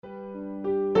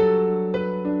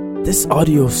This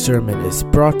audio sermon is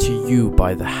brought to you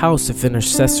by the House of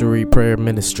Intercessory Prayer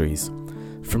Ministries.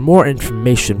 For more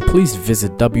information, please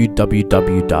visit www.hipm.org.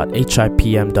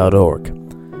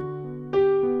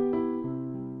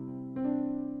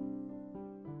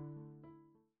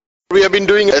 We have been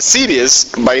doing a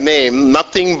series by name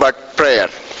Nothing But Prayer.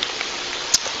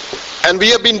 And we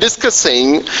have been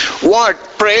discussing what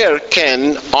prayer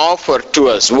can offer to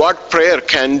us, what prayer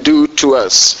can do to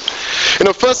us.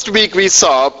 First week we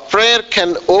saw prayer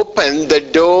can open the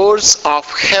doors of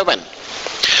heaven.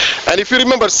 And if you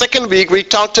remember, second week we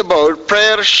talked about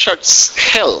prayer shuts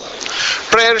hell.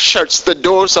 Prayer shuts the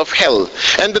doors of hell.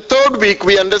 And the third week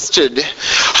we understood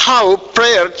how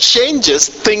prayer changes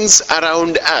things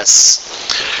around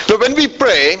us. Now when we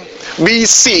pray, we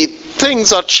see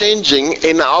things are changing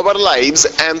in our lives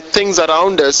and things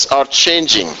around us are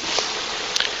changing.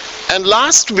 And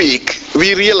last week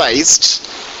we realized,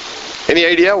 any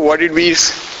idea what did we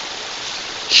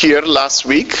hear last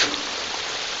week?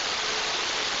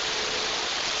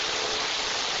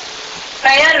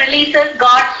 Prayer releases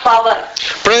God's power.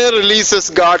 Prayer releases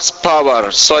God's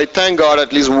power. So I thank God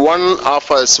at least one of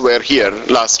us were here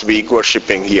last week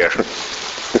worshiping here.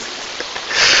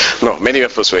 No, many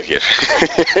of us were here.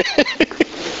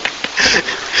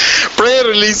 Prayer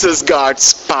releases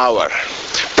God's power.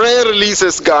 Prayer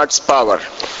releases God's power.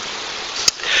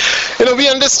 We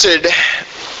understood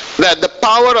that the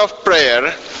power of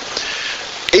prayer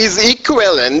is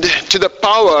equivalent to the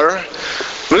power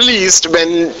released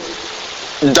when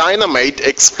dynamite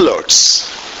explodes.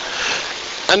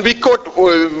 And we quote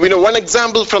one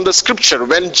example from the scripture.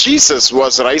 When Jesus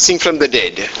was rising from the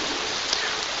dead,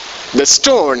 the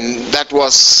stone that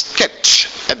was kept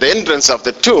at the entrance of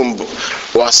the tomb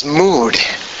was moved.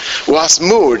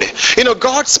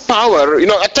 God's power,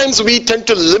 at times we tend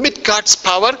to limit God's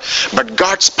power, but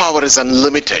God's power is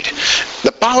unlimited.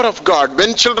 The power of God,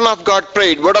 when children of God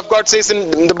prayed, Word of God says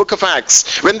in the book of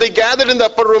Acts, when they gathered in the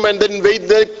upper room and then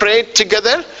they prayed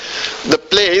together, the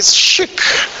place shook.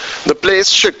 The place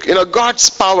shook. God's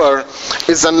power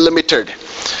is unlimited.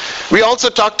 We also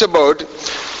talked about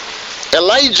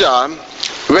Elijah,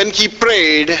 when he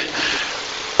prayed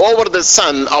over the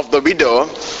son of the widow,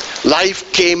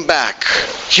 life came back.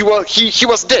 He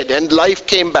was dead and life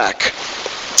came back.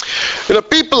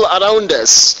 People around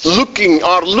us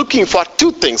are looking for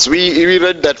two things. We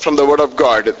read that from the Word of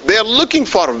God. They are looking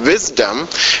for wisdom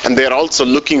and they are also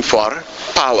looking for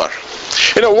power.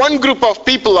 One group of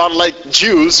people are like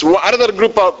Jews, another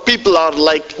group of people are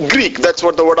like Greek. That's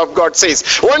what the Word of God says.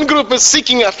 One group is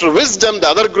seeking after wisdom, the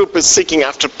other group is seeking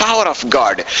after power of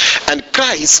God. And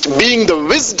Christ being the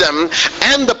wisdom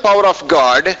and the power of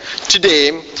God,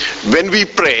 today when we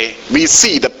pray, we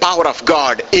see the power of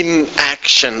God in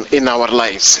action in our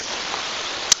lives.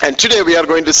 And today we are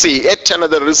going to see yet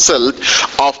another result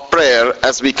of prayer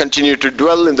as we continue to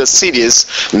dwell in the series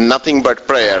Nothing But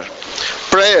Prayer.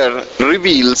 Prayer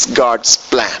reveals God's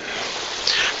plan.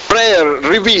 Prayer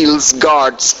reveals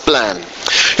God's plan.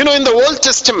 In the Old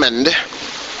Testament,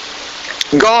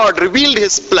 God revealed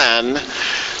His plan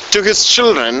to His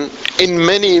children in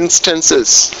many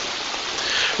instances.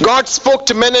 God spoke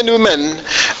to men and women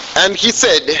and He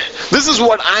said, this is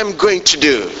what I'm going to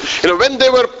do. When they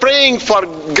were praying for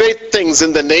great things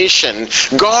in the nation,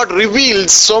 God revealed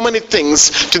so many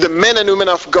things to the men and women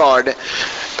of God.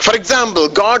 For example,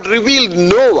 God revealed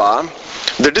Noah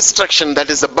the destruction that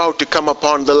is about to come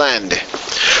upon the land.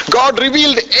 God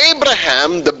revealed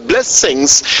Abraham the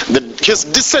blessings that his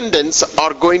descendants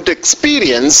are going to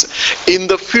experience in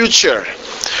the future.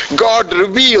 God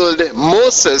revealed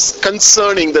Moses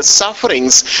concerning the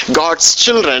sufferings God's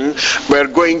children were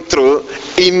going through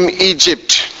in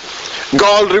Egypt.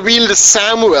 God revealed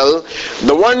Samuel,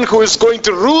 the one who is going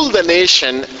to rule the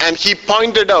nation, and He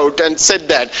pointed out and said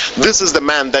that this is the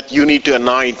man that you need to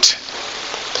anoint.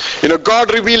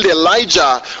 God revealed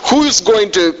Elijah, who is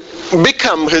going to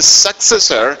become his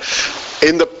successor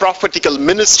in the prophetical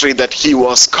ministry that he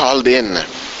was called in.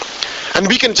 And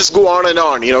we can just go on and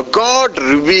on. God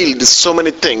revealed so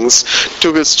many things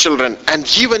to His children. And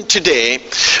even today,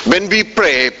 when we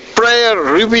pray, prayer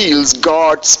reveals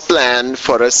God's plan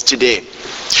for us today.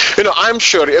 I'm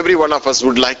sure every one of us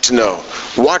would like to know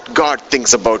what God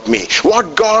thinks about me,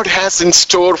 what God has in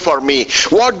store for me,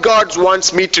 what God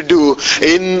wants me to do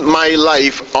in my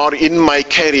life or in my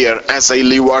career as I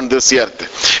live on this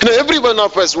earth. Every one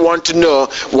of us want to know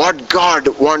what God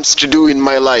wants to do in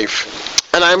my life.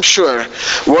 And I'm sure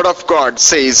Word of God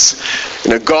says,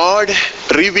 God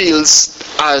reveals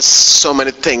us so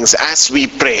many things as we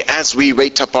pray, as we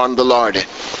wait upon the Lord.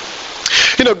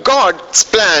 God's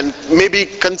plan may be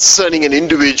concerning an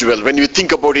individual. When you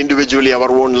think about individually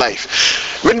our own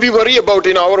life, when we worry about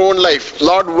in our own life,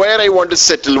 Lord, where I want to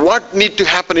settle, what need to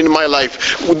happen in my life,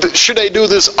 should I do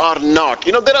this or not?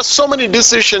 There are so many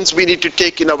decisions we need to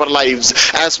take in our lives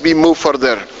as we move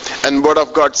further. And Word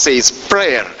of God says,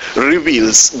 prayer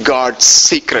reveals God's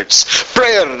secrets.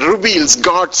 Prayer reveals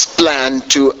God's plan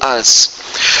to us.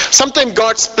 Sometimes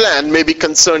God's plan may be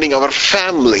concerning our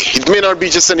family. It may not be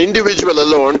just an individual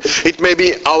alone. It may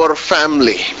be our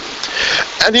family.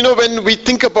 And when we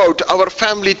think about our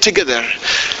family together,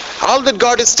 all that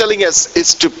God is telling us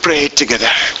is to pray together.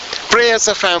 Pray as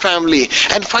a family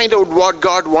and find out what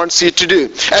God wants you to do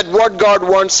and what God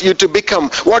wants you to become,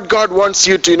 what God wants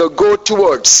you to go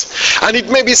towards. And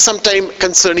it may be sometime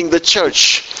concerning the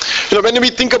church. When we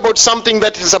think about something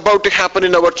that is about to happen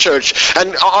in our church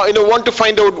and want to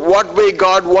find out what way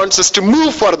God wants us to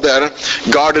move further,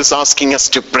 God is asking us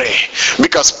to pray,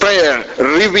 because prayer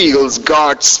reveals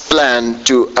God's plan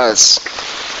to us.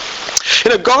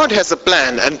 God has a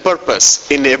plan and purpose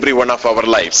in every one of our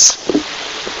lives.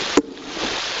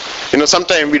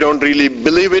 Sometimes we don't really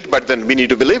believe it, but then we need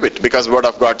to believe it, because Word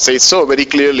of God says so very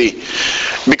clearly.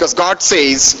 Because God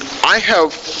says, I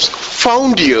have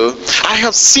found you, I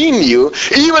have seen you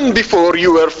even before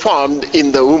you were formed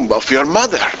in the womb of your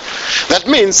mother. That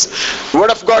means, Word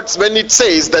of God, when it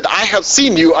says that I have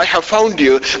seen you, I have found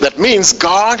you, that means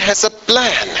God has a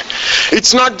plan.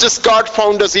 It's not just God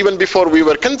found us even before we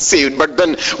were conceived, but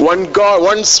then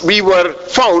once we were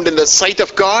found in the sight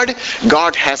of God,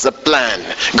 God has a plan.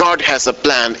 God has a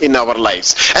plan in our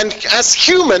lives. And as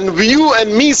human, you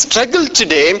and me struggle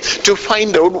today to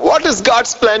find out what is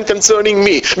God's plan concerning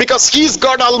me, because He is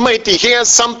God Almighty. He has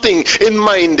something in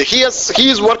mind. He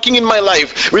is working in my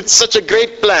life with such a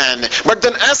great plan. But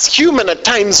then as human, at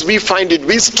times we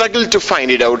struggle to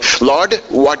find it out. Lord,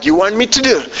 what do you want me to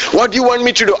do? What do you want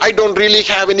me to do? I don't really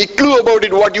have any clue about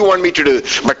it, what you want me to do.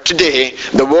 But today,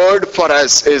 the word for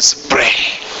us is pray.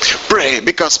 Pray,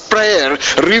 because prayer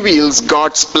reveals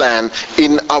God's plan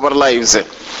in our lives.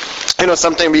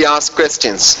 Sometimes we ask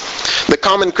questions. The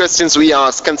common questions we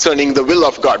ask concerning the will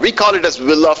of God. We call it as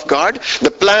will of God. The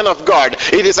plan of God.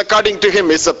 It is according to Him,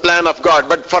 it's a plan of God.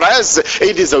 But for us,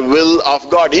 it is a will of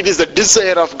God. It is a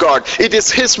desire of God. It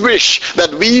is His wish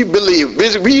that we believe,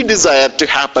 we desire to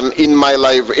happen in my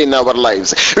life, in our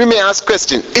lives. We may ask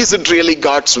question, is it really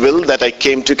God's will that I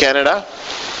came to Canada?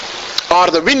 Or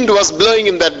the wind was blowing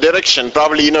in that direction,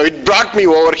 probably, it brought me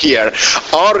over here.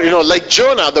 Or, like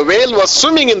Jonah, the whale was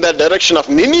swimming in that direction of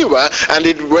Nineveh, and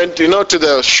it went, to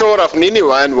the shore of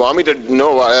Nineveh and vomited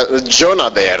Jonah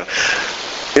there.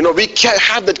 We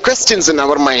have that questions in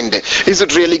our mind. Is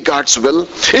it really God's will?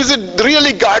 Is it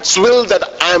really God's will that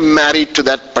I am married to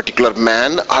that particular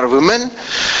man or woman?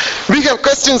 We have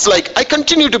questions like, I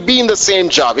continue to be in the same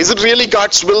job. Is it really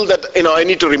God's will that I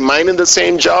need to remain in the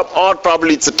same job, or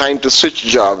probably it's a time to switch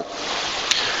job?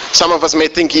 Some of us may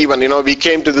think even, we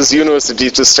came to this university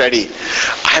to study.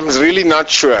 I'm really not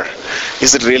sure.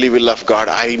 Is it really will of God?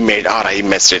 I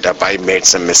messed it up. I made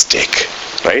some mistake,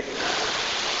 right?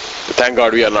 Thank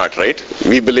God we are not, right?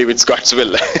 We believe it's God's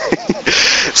will.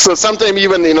 So sometimes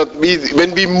even,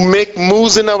 when we make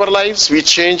moves in our lives, we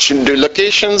change into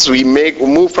locations, we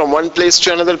move from one place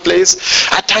to another place.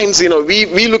 At times,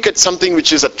 we look at something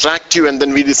which is attractive, and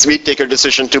then we take a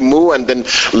decision to move, and then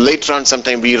later on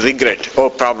sometimes we regret. Oh,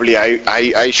 probably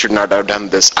I should not have done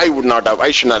this.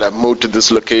 I should not have moved to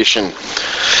this location.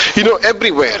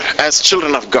 Everywhere as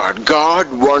children of God,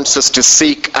 God wants us to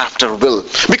seek after will.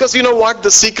 Because you know what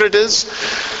the secret is?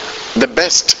 The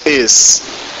best is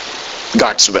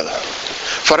God's will.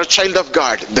 For a child of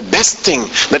God, the best thing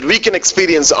that we can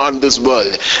experience on this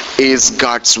world is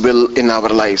God's will in our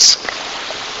lives.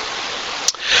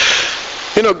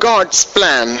 God's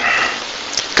plan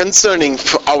concerning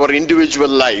our individual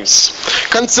lives,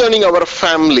 concerning our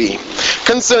family,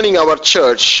 concerning our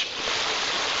church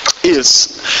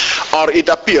it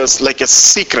appears like a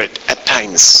secret at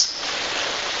times.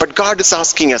 But God is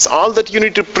asking us, all that you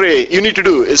need to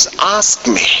do is ask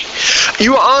me.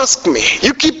 You ask me.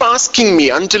 You keep asking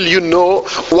me until you know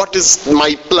what is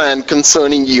my plan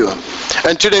concerning you.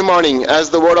 And today morning, as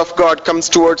the word of God comes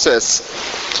towards us,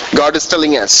 God is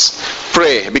telling us,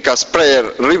 pray, because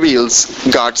prayer reveals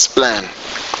God's plan.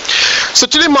 So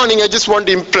today morning, I just want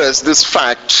to impress this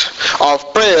fact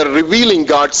of prayer revealing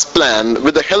God's plan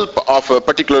with the help of a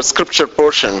particular scripture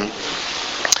portion.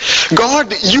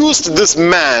 God used this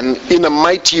man in a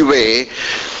mighty way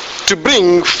to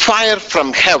bring fire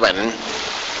from heaven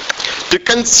to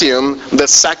consume the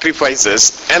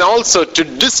sacrifices and also to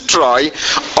destroy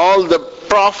all the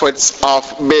prophets of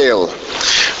Baal.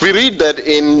 We read that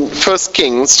in 1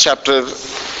 Kings chapter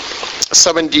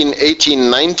 17, 18,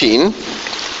 19.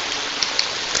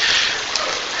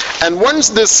 And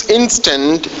once this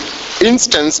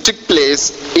instance took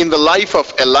place in the life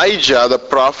of Elijah the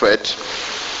prophet,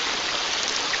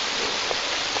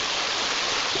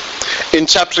 in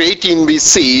chapter 18 we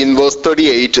see in verse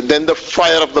 38, then the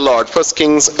fire of the Lord, 1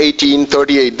 Kings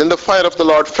 18:38, then the fire of the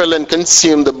Lord fell and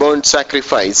consumed the burnt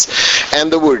sacrifice,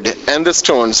 and the wood, and the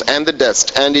stones, and the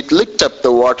dust, and it licked up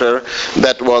the water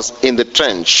that was in the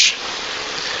trench.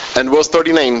 And verse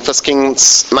 39, 1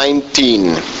 Kings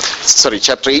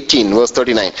chapter 18, verse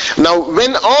 39. Now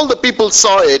when all the people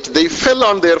saw it, they fell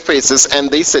on their faces, and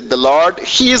they said, the Lord,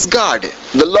 He is God.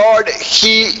 The Lord,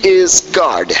 He is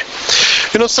God.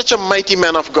 You know, such a mighty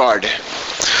man of God,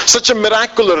 such a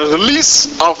miraculous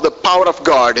release of the power of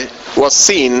God was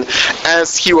seen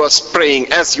as he was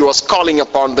praying, as he was calling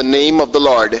upon the name of the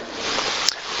Lord,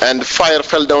 and fire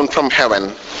fell down from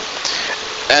heaven.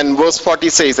 And verse 40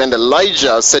 says, and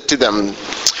Elijah said to them,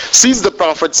 seize the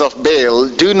prophets of Baal,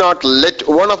 do not let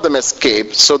one of them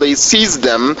escape. So they seized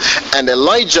them, and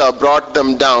Elijah brought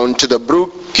them down to the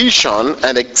brook Kishon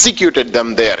and executed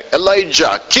them there.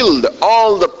 Elijah killed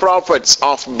all the prophets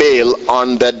of Baal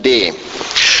on that day.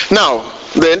 Now,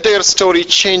 the entire story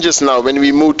changes now when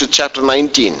we move to chapter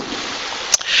 19.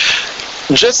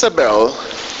 Jezebel,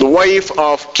 the wife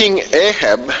of King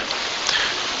Ahab,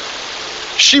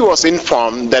 she was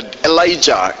informed that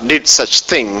Elijah did such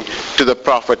thing to the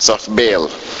prophets of Baal.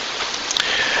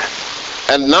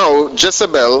 And now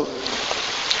Jezebel,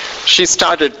 she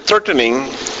started threatening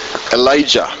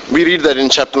Elijah. We read that in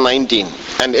chapter 19.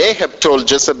 And Ahab told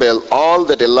Jezebel all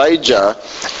that Elijah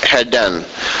had done.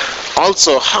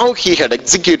 Also how he had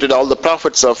executed all the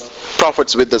prophets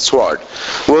with the sword.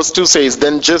 Verse 2 says,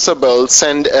 then Jezebel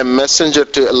sent a messenger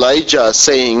to Elijah,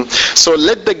 saying, so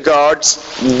let the gods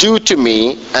do to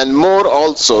me, and more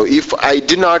also, if I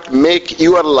do not make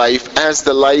your life as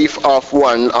the life of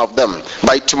one of them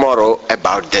by tomorrow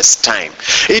about this time.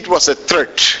 It was a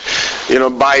threat,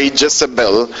 by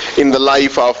Jezebel in the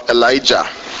life of Elijah.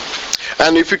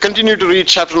 And if you continue to read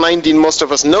chapter 19, most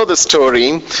of us know the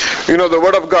story. The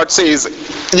word of God says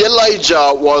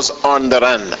Elijah was on the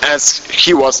run as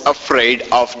he was afraid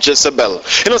of Jezebel.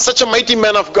 Such a mighty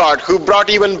man of God who brought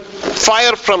even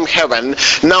fire from heaven.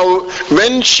 Now,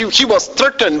 when he was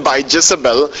threatened by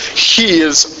Jezebel, he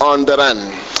is on the run.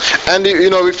 And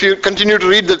if you continue to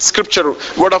read that scripture,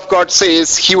 word of God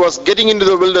says he was getting into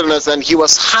the wilderness and he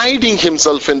was hiding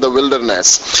himself in the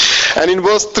wilderness. And in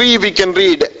verse 3 we can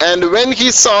read, and when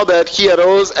he saw that, he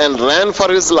arose and ran for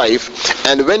his life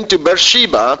and went to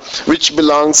Beersheba, which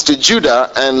belongs to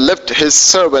Judah, and left his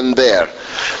servant there.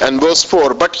 And verse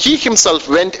 4, but he himself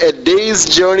went a day's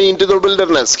journey into the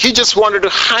wilderness. He just wanted to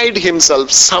hide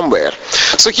himself somewhere.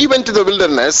 So he went to the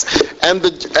wilderness and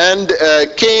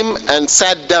came and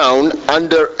sat down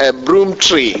under a broom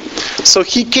tree. So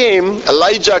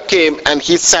Elijah came and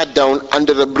he sat down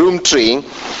under a broom tree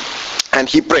and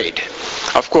he prayed.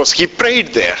 Of course, he prayed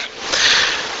there.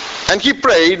 And he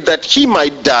prayed that he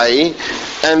might die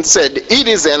and said, it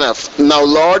is enough. Now,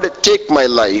 Lord, take my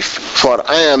life, for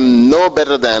I am no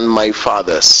better than my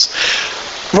fathers.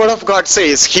 Word of God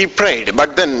says he prayed,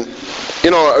 but then,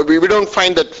 we don't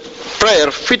find that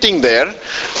prayer fitting there.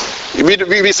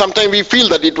 We sometimes feel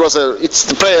that it's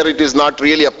the prayer, it is not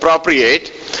really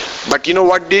appropriate. But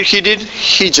what he did?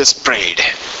 He just prayed.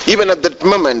 Even at that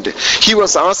moment, he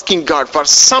was asking God for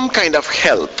some kind of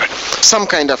help.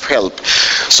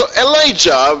 So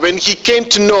Elijah, when he came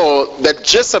to know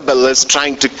that Jezebel is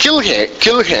trying to kill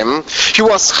him, he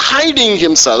was hiding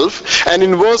himself. And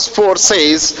in verse 4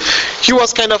 says, he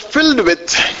was kind of filled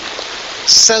with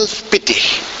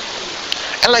self-pity.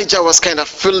 Elijah was kind of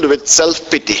filled with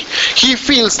self-pity. He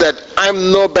feels that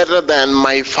I'm no better than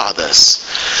my fathers.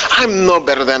 I'm no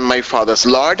better than my fathers.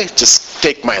 Lord, just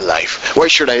take my life. Why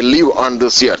should I live on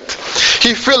this earth?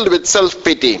 He filled with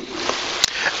self-pity.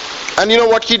 And you know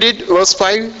what he did? Verse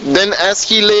 5, then as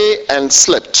he lay and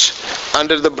slept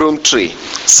under the broom tree,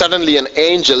 suddenly an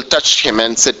angel touched him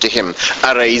and said to him,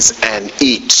 arise and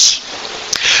eat.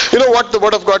 You know what the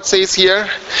word of God says here?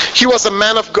 He was a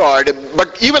man of God,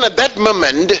 but even at that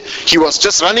moment, he was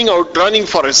just running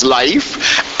for his life,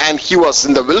 and he was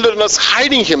in the wilderness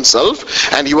hiding himself,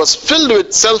 and he was filled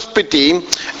with self-pity,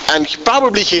 and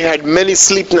probably he had many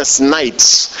sleepless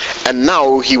nights, and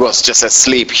now he was just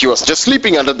asleep. He was just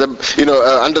sleeping under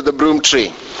the broom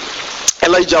tree.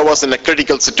 Elijah was in a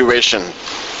critical situation.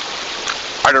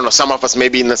 I don't know, some of us may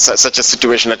be in such a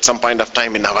situation at some point of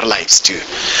time in our lives too,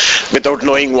 without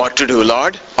knowing what to do.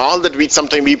 Lord, all that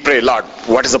sometimes we pray, Lord,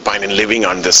 what is the point in living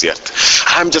on this earth?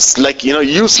 I'm just like,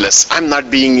 useless. I'm not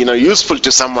being, useful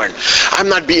to someone. I'm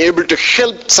not being able to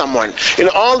help someone.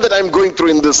 All that I'm going through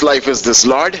in this life is this,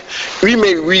 Lord.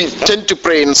 We tend to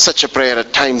pray in such a prayer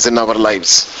at times in our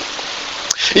lives.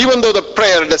 Even though the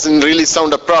prayer doesn't really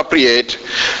sound appropriate,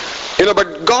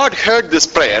 but God heard this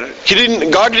prayer.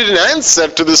 God didn't answer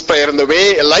to this prayer in the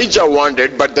way Elijah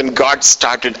wanted, but then God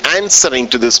started answering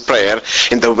to this prayer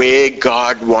in the way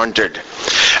God wanted.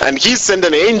 And he sent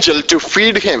an angel to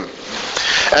feed him.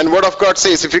 And Word of God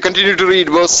says, if you continue to read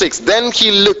verse 6, then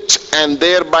he looked, and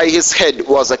there by his head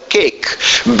was a cake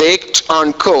baked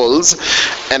on coals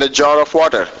and a jar of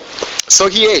water. So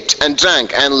he ate and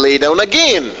drank and lay down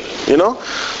again.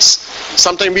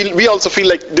 Sometimes we also feel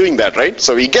like doing that, right?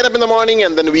 So we get up in the morning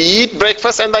and then we eat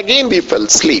breakfast and again we fell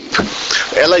asleep.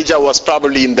 Elijah was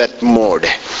probably in that mode.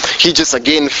 He just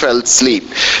again fell asleep.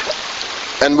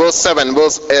 And verse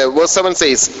 7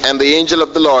 says, and the angel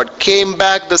of the Lord came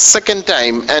back the second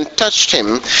time and touched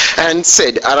him and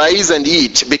said, arise and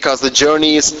eat, because the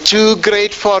journey is too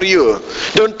great for you.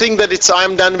 Don't think that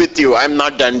I'm done with you. I'm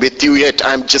not done with you yet.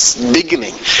 I'm just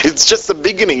beginning. It's just the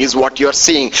beginning is what you're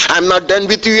seeing. I'm not done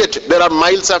with you yet. There are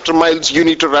miles after miles you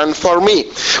need to run for me.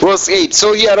 Verse 8,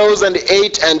 so he arose and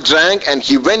ate and drank, and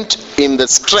he went in the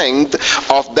strength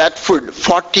of that food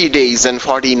 40 days and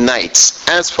 40 nights,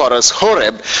 as far as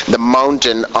Horeb, the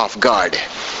mountain of God.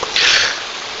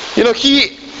 We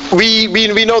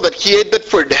know that he ate that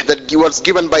food that was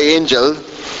given by angel,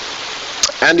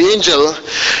 and the angel,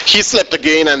 he slept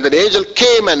again, and the angel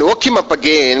came and woke him up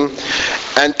again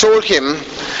and told him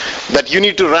that you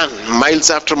need to run miles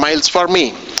after miles for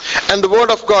me. And the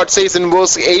Word of God says in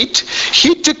verse 8,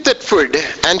 he took that food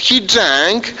and he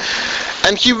drank,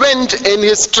 and he went in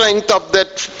his strength of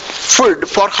that food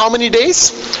for how many days?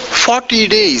 40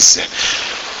 days.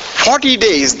 40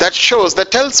 days. That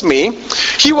tells me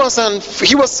he wasn't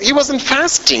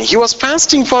fasting. He was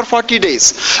fasting for 40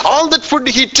 days. All that food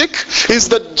he took is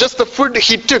just the food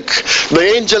he took.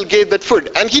 The angel gave that food,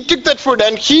 and he took that food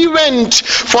and he went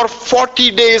for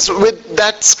 40 days with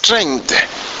that strength.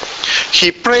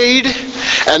 He prayed,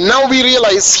 and now we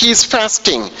realize he's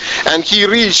fasting, and he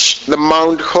reached the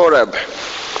Mount Horeb.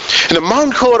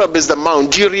 Mount Horeb is the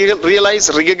mount. Do you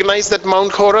recognize that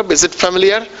Mount Horeb? Is it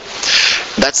familiar?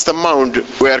 That's the mount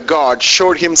where God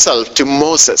showed himself to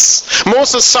Moses.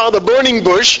 Moses saw the burning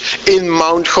bush in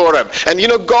Mount Horeb. And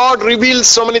God revealed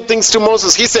so many things to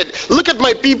Moses. He said, look at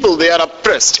my people, they are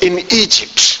oppressed in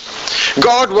Egypt.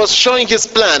 God was showing his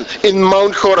plan in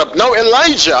Mount Horeb. Now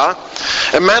Elijah,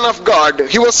 a man of God,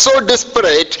 he was so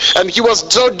desperate and he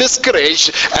was so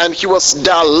discouraged and he was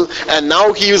dull, and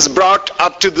now he is brought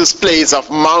up to this place of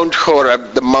Mount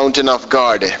Horeb, the mountain of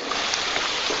God.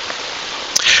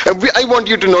 I want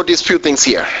you to notice a few things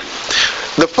here.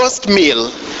 The first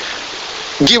meal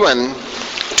given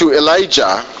to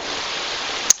Elijah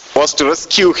was to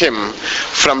rescue him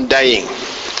from dying.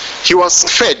 He was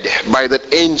fed by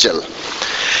that angel.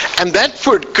 And that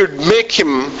food could make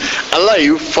him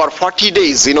alive for 40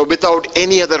 days, without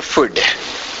any other food.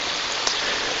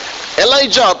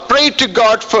 Elijah prayed to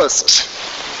God first.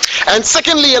 And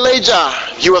secondly, Elijah,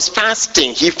 he was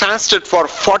fasting. He fasted for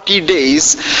 40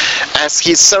 days as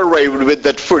he survived with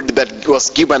that food that was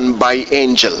given by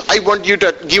angel. I want you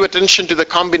to give attention to the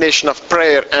combination of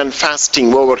prayer and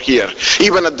fasting over here,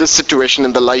 even at this situation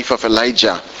in the life of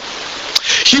Elijah.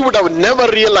 He would have never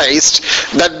realized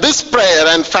that this prayer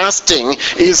and fasting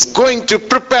is going to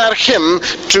prepare him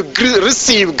to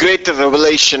receive greater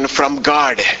revelation from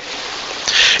God.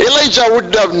 Elijah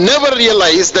would have never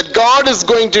realized that God is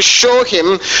going to show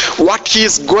him what he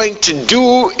is going to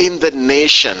do in the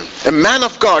nation. A man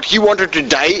of God, he wanted to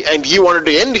die and he wanted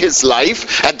to end his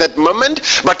life at that moment,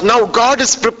 but now God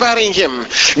is preparing him.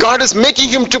 God is making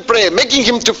him to pray, making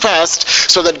him to fast,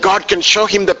 so that God can show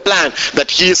him the plan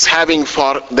that he is having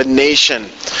for the nation.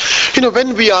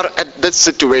 When we are at that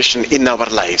situation in our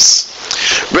lives,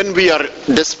 when we are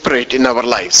desperate in our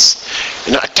lives,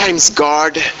 at times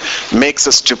God makes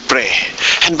us to pray.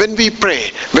 And when we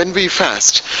pray, when we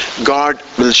fast, God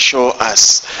will show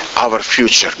us our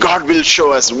future. God will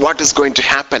show us what is going to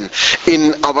happen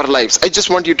in our lives. I just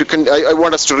want you to, I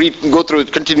want us to go through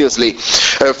it continuously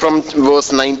from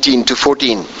verse 19 to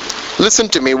 14. Listen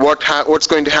to me, what's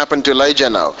going to happen to Elijah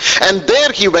now. And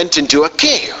there he went into a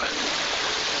cave.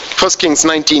 1 Kings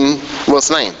 19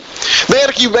 verse 9.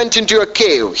 There he went into a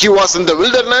cave. He was in the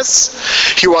wilderness.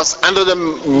 He was under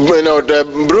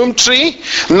the broom tree.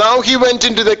 Now he went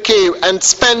into the cave and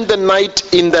spent the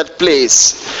night in that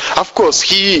place. Of course,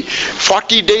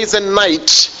 40 days and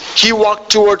nights, he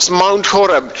walked towards Mount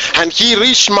Horeb, and he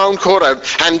reached Mount Horeb,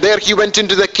 and there he went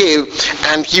into the cave,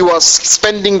 and he was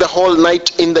spending the whole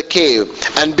night in the cave.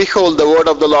 And behold, the word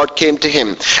of the Lord came to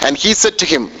him, and he said to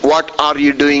him, "What are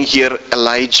you doing here,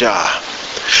 Elijah?"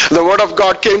 The word of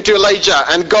God came to Elijah,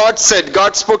 and God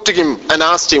spoke to him and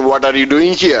asked him, "What are you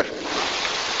doing here?"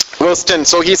 Verse 10,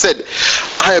 so he said,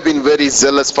 "I have been very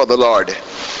zealous for the Lord,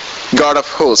 God of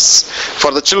hosts,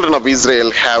 for the children of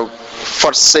Israel have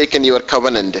forsaken your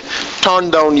covenant,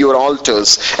 torn down your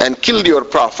altars, and killed your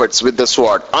prophets with the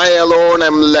sword. I alone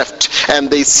am left, and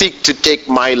they seek to take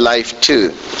my life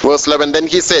too." Verse 11, then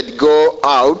he said, "Go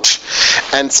out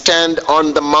and stand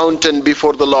on the mountain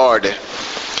before the Lord."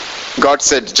 God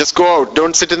said, just go out,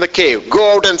 don't sit in the cave.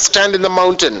 Go out and stand in the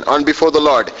mountain on before the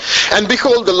Lord. And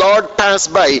behold, the Lord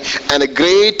passed by, and a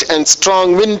great and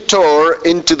strong wind tore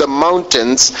into the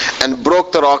mountains and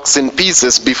broke the rocks in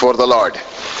pieces before the Lord.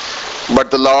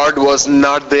 But the Lord was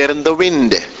not there in the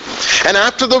wind. And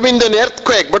after the wind, an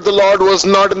earthquake, but the Lord was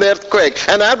not in the earthquake.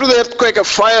 And after the earthquake, a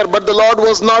fire, but the Lord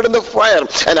was not in the fire.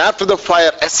 And after the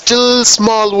fire, a still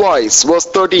small voice. Verse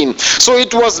 13. So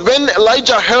it was when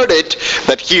Elijah heard it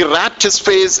that he wrapped his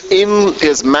face in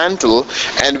his mantle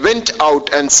and went out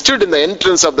and stood in the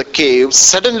entrance of the cave.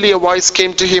 Suddenly a voice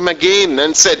came to him again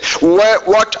and said,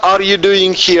 "What are you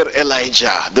doing here,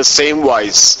 Elijah?" The same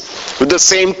voice, with the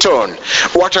same tone.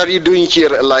 "What are you doing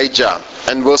here, Elijah?"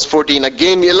 And verse 14,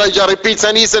 again Elijah repeats,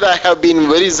 and he said, "I have been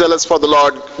very zealous for the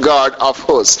Lord God of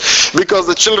hosts, because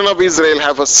the children of Israel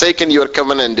have forsaken your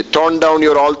covenant, torn down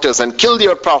your altars, and killed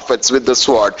your prophets with the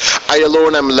sword. I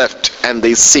alone am left, and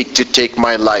they seek to take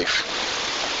my life."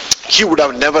 He would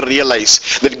have never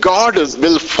realized that God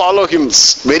will follow him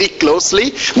very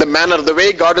closely, the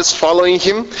way God is following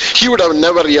him. He would have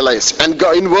never realized. And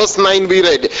God, in verse 9 we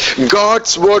read,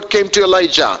 God's word came to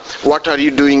Elijah. "What are you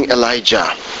doing,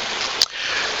 Elijah?"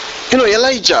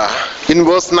 Elijah in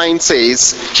verse 9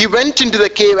 says, he went into the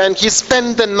cave and he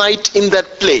spent the night in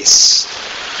that place.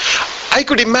 I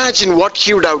could imagine what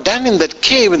he would have done in that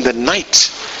cave in the night.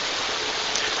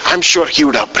 I'm sure he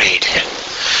would have prayed.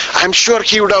 I'm sure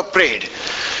he would have prayed.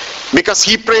 Because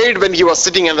he prayed when he was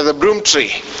sitting under the broom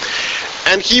tree.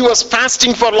 And he was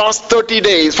fasting for last 40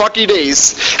 days,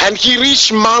 and he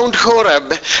reached Mount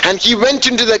Horeb, and he went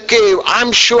into the cave.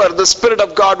 I'm sure the Spirit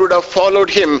of God would have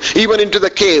followed him even into the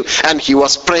cave, and he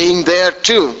was praying there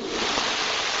too.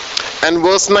 And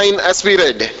verse 9, as we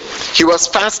read, he was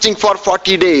fasting for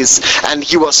 40 days, and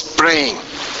he was praying.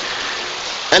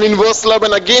 And in verse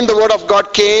 11, again the word of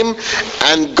God came,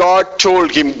 and God told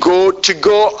him,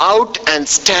 go out and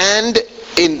stand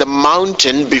in the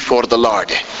mountain before the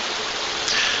Lord.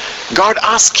 God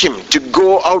asked him to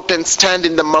go out and stand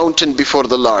in the mountain before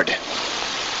the Lord.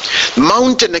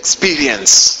 Mountain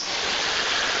experience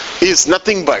is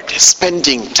nothing but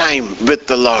spending time with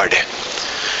the Lord.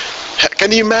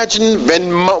 Can you imagine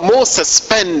when Moses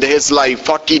spent his life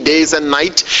 40 days and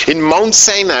night in Mount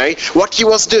Sinai, what he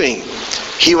was doing?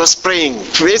 He was praying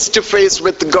face to face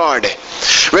with God.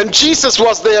 When Jesus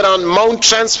was there on Mount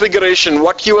Transfiguration,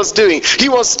 what he was doing? He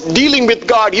was dealing with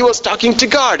God. He was talking to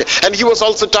God. And he was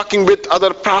also talking with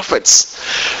other prophets.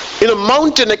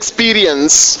 Mountain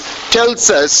experience tells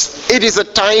us it is a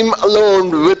time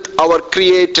alone with our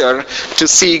Creator to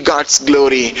see God's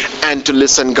glory and to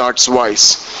listen God's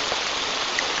voice.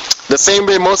 The same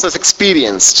way Moses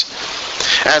experienced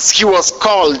as he was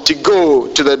called to go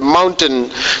to the mountain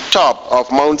top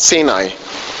of Mount Sinai.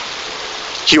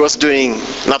 He was doing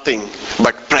nothing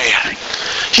but prayer.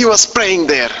 He was praying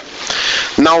there.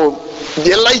 Now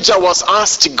Elijah was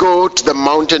asked to go to the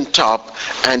mountain top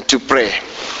and to pray.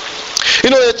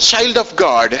 A child of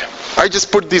God, I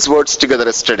just put these words together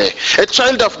yesterday. A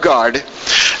child of God,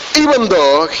 even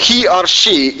though he or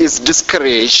she is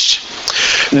discouraged,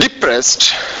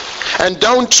 depressed, and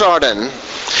downtrodden,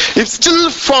 if still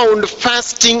found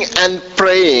fasting and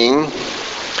praying,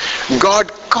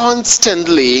 God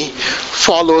constantly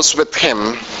follows with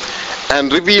him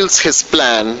and reveals his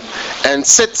plan and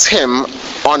sets him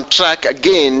on track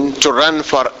again to run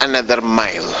for another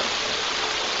mile.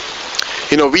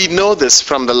 We know this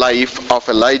from the life of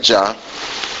Elijah,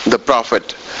 the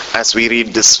prophet, as we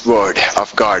read this word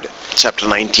of God, chapter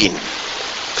 19.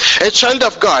 A child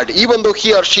of God, even though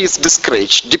he or she is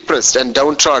discouraged, depressed, and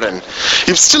downtrodden,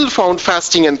 if still found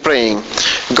fasting and praying,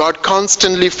 God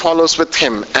constantly follows with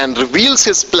him and reveals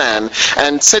his plan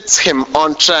and sets him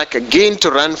on track again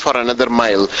to run for another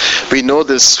mile. We know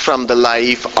this from the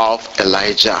life of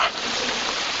Elijah.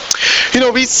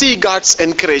 We see God's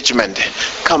encouragement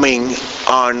coming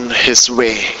on his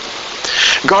way.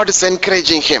 God is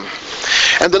encouraging him,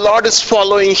 and the Lord is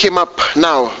following him up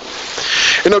now.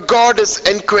 God is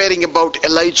inquiring about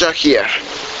Elijah here.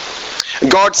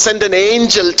 God sent an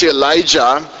angel to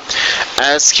Elijah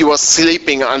as he was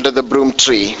sleeping under the broom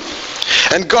tree.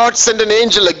 And God sent an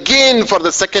angel again for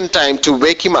the second time to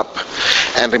wake him up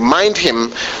and remind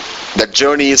him that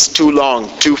journey is too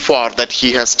long, too far that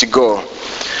he has to go.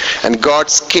 And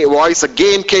God's voice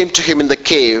again came to him in the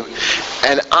cave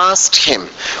and asked him,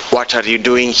 "What are you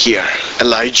doing here,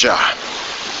 Elijah?"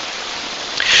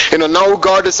 Now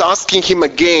God is asking him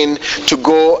again to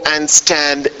go and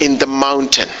stand in the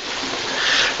mountain.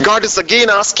 God is again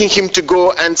asking him to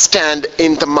go and stand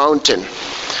in the mountain.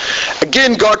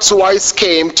 Again, God's voice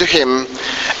came to him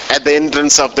at the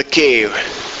entrance of the cave.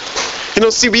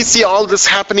 We see all this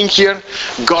happening here.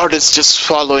 God is just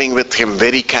following with him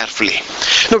very carefully.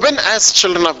 When as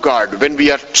children of God, when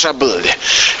we are troubled,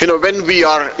 when we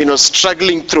are,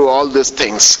 struggling through all these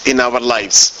things in our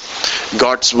lives,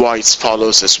 God's voice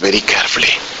follows us very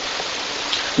carefully.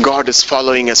 God is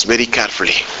following us very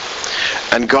carefully.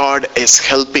 And God is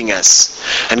helping us,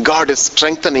 and God is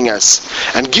strengthening us,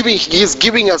 and He is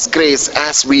giving us grace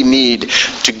as we need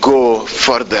to go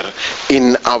further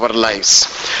in our lives.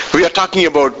 We are talking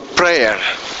about prayer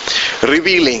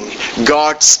revealing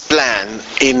God's plan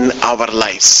in our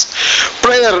lives.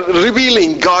 Prayer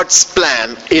revealing God's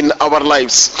plan in our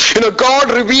lives.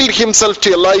 God revealed himself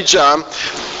to Elijah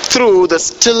through the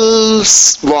still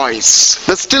voice,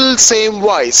 the still same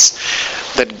voice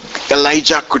that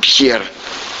Elijah could hear.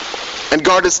 And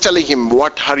God is telling him,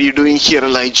 "What are you doing here,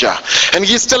 Elijah?" And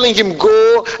he's telling him,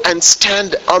 "Go and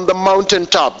stand on the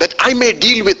mountaintop, that I may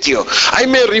deal with you. I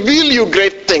may reveal you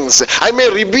great things. I may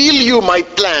reveal you my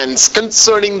plans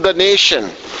concerning the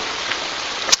nation."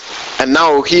 And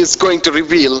now he is going to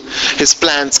reveal his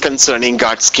plans concerning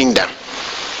God's kingdom.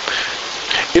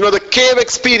 The cave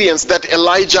experience that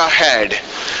Elijah had,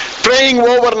 praying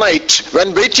overnight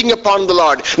when waiting upon the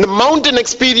Lord, the mountain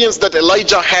experience that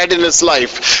Elijah had in his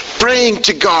life, praying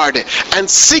to God and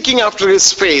seeking after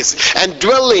his face and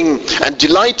dwelling and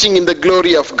delighting in the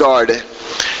glory of God,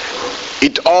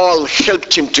 it all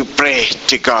helped him to pray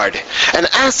to God. And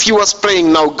as he was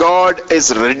praying, now God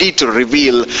is ready to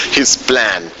reveal his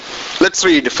plan. Let's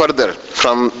read further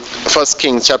from 1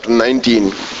 Kings chapter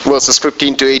 19, verses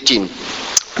 15 to 18.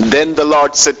 Then the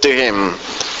Lord said to him,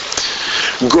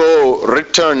 "Go,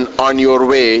 return on your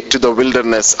way to the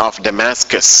wilderness of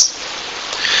Damascus.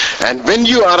 And when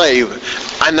you arrive,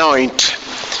 anoint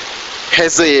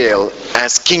Hazael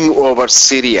as king over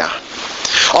Syria.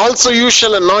 Also you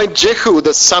shall anoint Jehu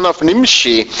the son of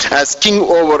Nimshi as king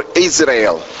over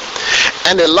Israel.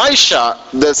 And Elisha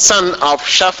the son of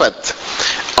Shaphat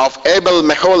of Abel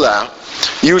Meholah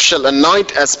you shall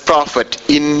anoint as prophet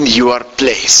in your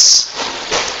place."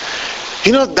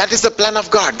 That is the plan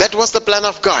of God. That was the plan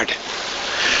of God.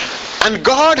 And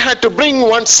God had to bring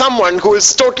someone who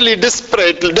is totally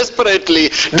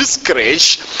desperately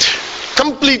discouraged,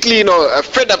 completely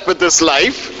fed up with his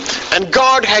life, and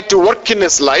God had to work in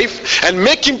his life and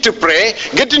make him to pray,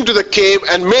 get into the cave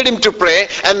and made him to pray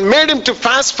and made him to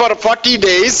fast for 40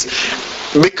 days,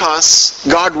 because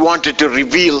God wanted to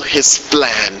reveal his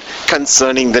plan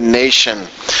concerning the nation.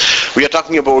 We are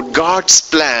talking about God's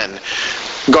plan.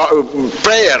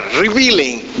 Prayer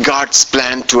revealing God's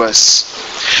plan to us.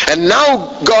 And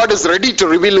now God is ready to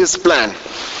reveal his plan.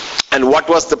 And what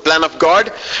was the plan of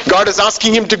God? God is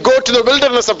asking him to go to the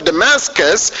wilderness of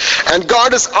Damascus, and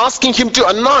God is asking him to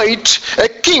anoint a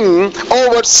king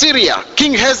over Syria,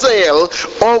 King Hazael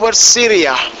over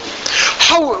Syria.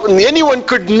 How anyone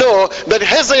could know that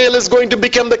Hazael is going to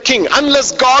become the king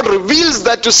unless God reveals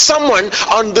that to someone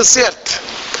on this earth?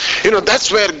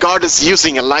 That's where God is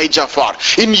using Elijah for.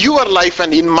 In your life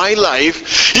and in my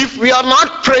life, if we are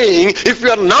not praying, if we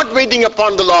are not waiting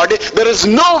upon the Lord, there is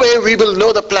no way we will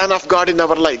know the plan of God in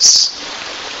our lives.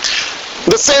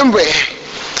 The same way,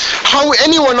 how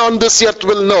anyone on this earth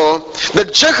will know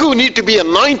that Jehu need to be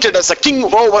anointed as a king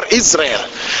over Israel?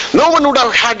 No one would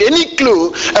have had any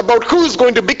clue about who is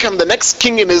going to become the next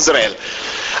king in Israel,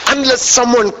 unless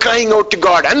someone crying out to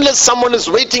God, unless someone is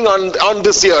waiting on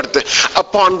this earth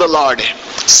upon the Lord.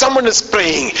 Someone is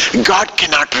praying. God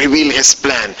cannot reveal his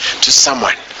plan to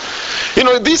someone.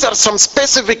 These are some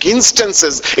specific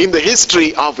instances in the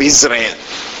history of Israel.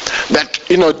 That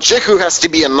Jehu has to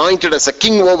be anointed as a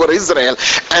king over Israel,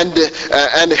 and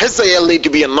Hazael need to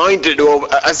be anointed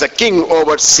as a king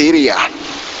over Syria.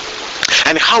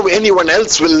 And how anyone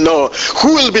else will know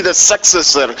who will be the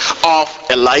successor of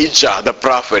Elijah the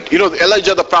prophet.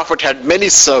 Elijah the prophet had many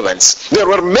servants. There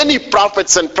were many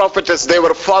prophets and prophetess. They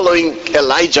were following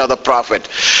Elijah the prophet.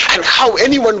 And how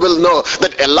anyone will know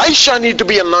that Elisha need to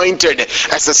be anointed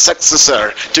as a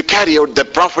successor to carry out the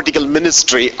prophetical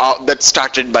ministry that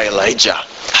started by Elijah.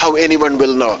 How anyone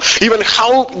will know. Even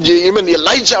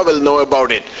Elijah will know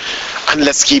about it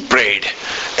unless he prayed.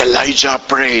 Elijah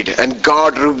prayed, and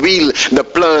God revealed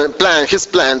his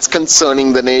plans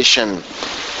concerning the nation.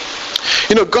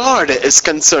 God is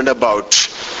concerned about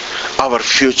our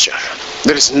future.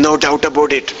 There is no doubt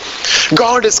about it.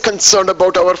 God is concerned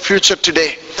about our future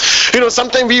today.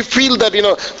 Sometimes we feel that,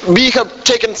 we have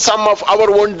taken some of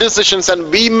our own decisions and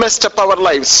we messed up our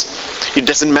lives. It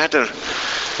doesn't matter.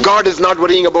 God is not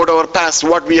worrying about our past,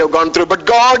 what we have gone through, but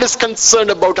God is concerned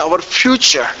about our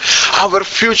future. Our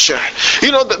future.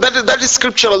 That is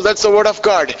scriptural. That's the word of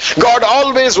God. God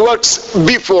always works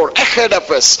ahead of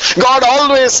us. God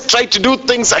always tries to do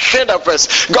things ahead of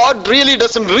us. God really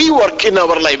doesn't rework in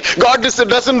our life. God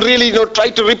doesn't really try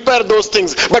to repair those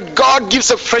things, but God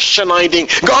gives a fresh anointing.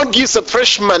 God gives a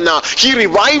fresh manna. He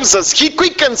revives us. He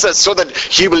quickens us so that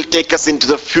He will take us into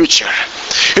the future.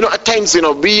 At times,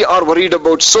 we are worried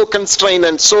about, so constrained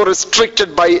and so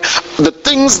restricted by the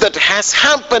things that has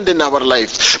happened in our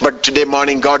lives. But today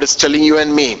morning, God is telling you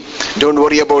and me, don't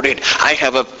worry about it. I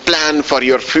have a plan for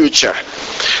your future.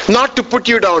 Not to put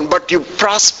you down, but to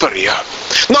prosper you.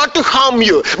 Not to harm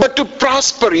you, but to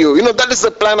prosper you. That is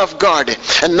the plan of God.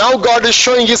 And now God is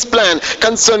showing His plan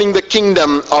concerning the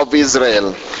kingdom of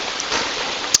Israel.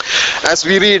 As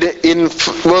we read in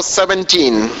verse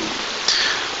 17,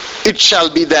 it shall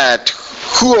be that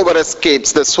whoever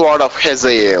escapes the sword of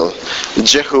Hazael,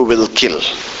 Jehu will kill.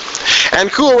 And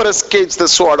whoever escapes the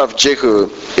sword of Jehu,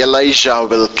 Elijah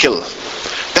will kill.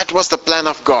 That was the plan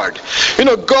of God.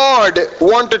 God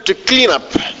wanted to clean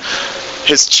up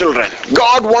His children.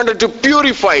 God wanted to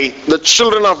purify the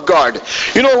children of God.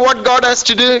 What God has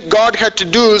to do? God had to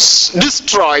do is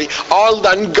destroy all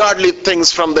the ungodly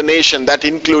things from the nation. That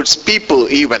includes people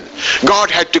even.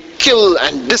 God had to kill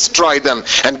and destroy them.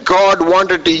 And God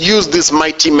wanted to use these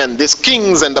mighty men, these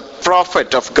kings and the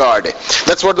prophet of God.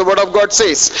 That's what the word of God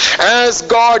says. As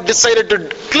God decided to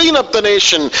clean up the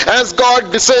nation, as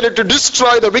God decided to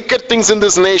destroy the wicked things in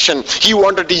this nation, He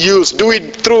wanted to do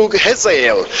it through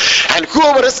Hazael. And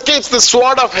whoever escapes the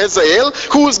sword of Hazael,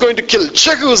 who is going to kill?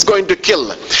 Jehu is going to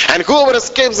kill. And whoever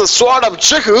escapes the sword of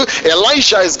Jehu,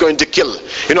 Elisha is going to kill.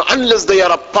 Unless they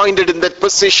are appointed in that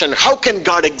position, how can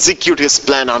God execute His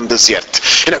plan on this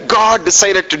earth? God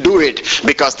decided to do it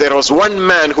because there was one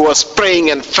man who was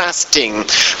praying and fasting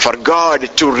for God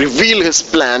to reveal His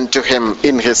plan to him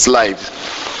in his life.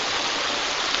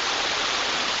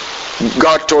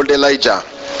 God told Elijah,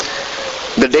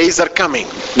 the days are coming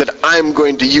that I am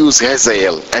going to use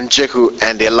Hazael and Jehu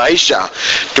and Elisha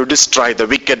to destroy the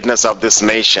wickedness of this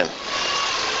nation.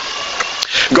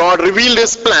 God revealed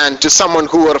His plan to someone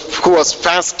who was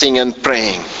fasting and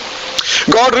praying.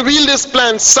 God revealed His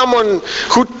plan, someone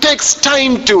who takes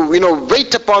time to,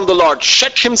 wait upon the Lord,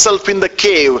 shut himself in the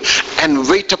cave and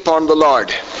wait upon the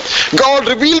Lord. God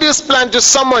revealed His plan to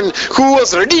someone who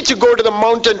was ready to go to the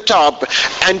mountaintop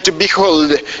and to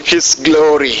behold His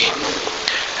glory.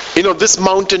 This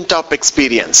mountaintop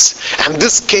experience and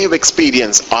this cave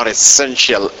experience are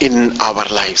essential in our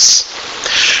lives.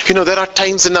 There are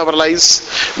times in our lives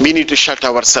we need to shut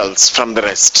ourselves from the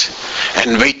rest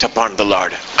and wait upon the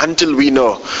Lord until we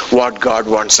know what God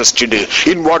wants us to do,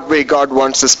 in what way God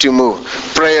wants us to move.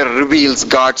 Prayer reveals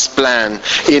God's plan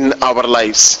in our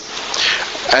lives.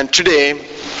 And today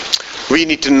we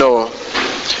need to know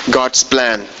God's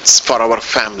plans for our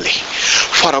family,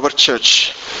 for our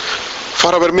church,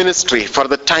 for our ministry, for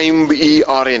the time we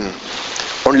are in.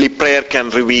 Only prayer can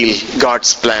reveal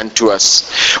God's plan to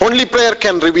us. Only prayer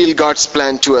can reveal God's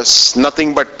plan to us.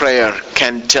 Nothing but prayer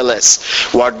can tell us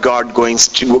what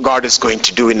God is going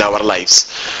to do in our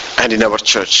lives and in our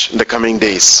church in the coming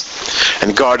days.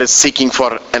 And God is seeking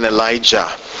for an Elijah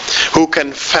who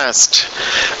can fast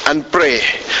and pray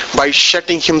by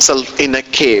shutting himself in a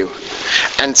cave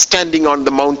and standing on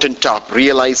the mountaintop,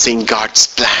 realizing God's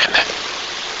plan.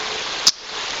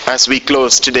 As we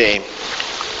close today,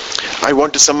 I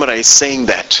want to summarize saying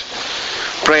that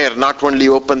prayer not only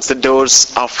opens the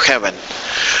doors of heaven,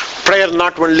 prayer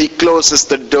not only closes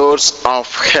the doors of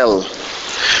hell,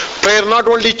 Prayer not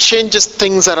only changes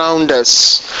things around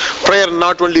us, prayer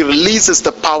not only releases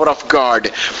the power of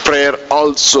God, prayer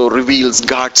also reveals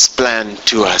God's plan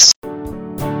to us.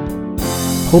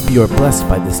 Hope you are blessed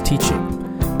by this teaching.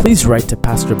 Please write to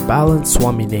Pastor Balan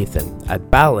Swaminathan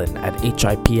at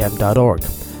balan@hipm.org.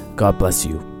 God bless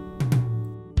you.